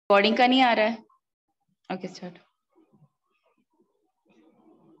Recording का नहीं आ रहा है. Okay, start.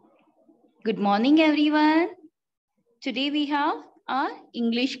 Good morning, everyone. Today we have our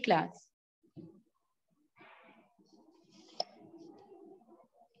English class.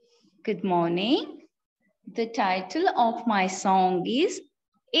 Good morning. The title of my song is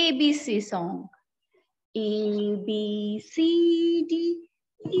ABC song. A, B, C, D,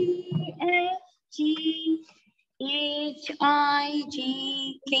 E, F, G, H, I, J,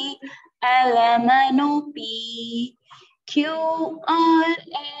 K, L, M, N, O, P, Q, R,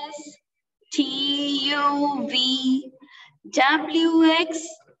 S, T, U, V, W, X,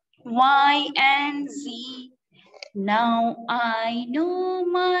 Y, and Z. Now I know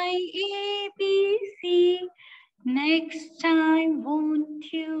my ABC. Next time,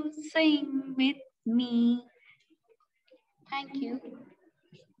 won't you sing with me? Thank you.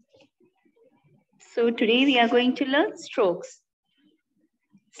 So today we are going to learn strokes.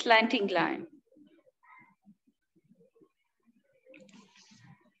 Slanting line.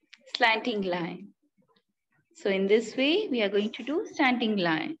 Slanting line. So in this way, we are going to do slanting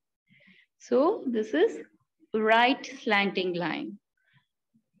line. So this is right slanting line.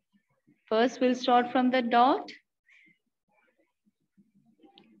 First, we'll start from the dot.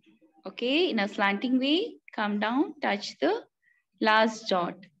 Okay, in a slanting way, come down, touch the last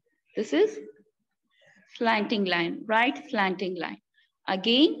dot. This is slanting line, right slanting line.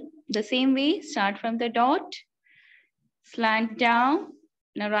 Again, the same way, start from the dot, slant down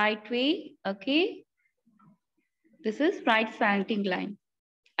in a right way, okay? This is right slanting line.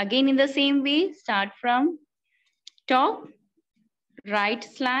 Again, in the same way, start from top, right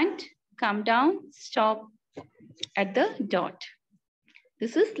slant, come down, stop at the dot.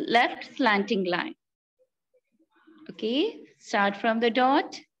 This is left slanting line. Okay, start from the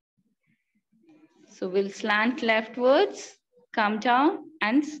dot. So we'll slant leftwards, come down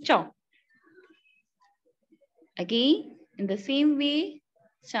and stop. Again, in the same way,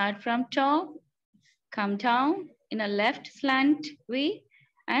 start from top, come down in a left slant way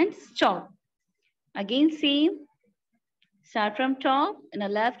and stop. Again, same, start from top in a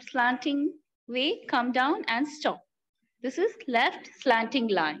left slanting way, come down and stop. This is left slanting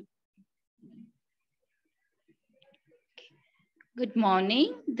line. Good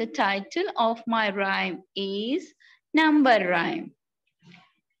morning. The title of my rhyme is number rhyme.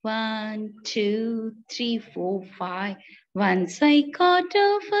 1, 2, 3, 4, 5. Once I caught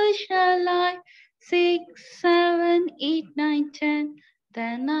a fish alive. 6, 7, 8, 9, 10.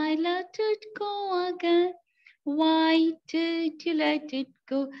 Then I let it go again. Why did you let it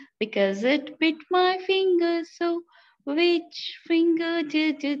go? Because it bit my finger so. Which finger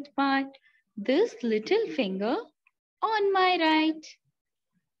did it bite? This little finger on my right.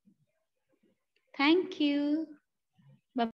 Thank you.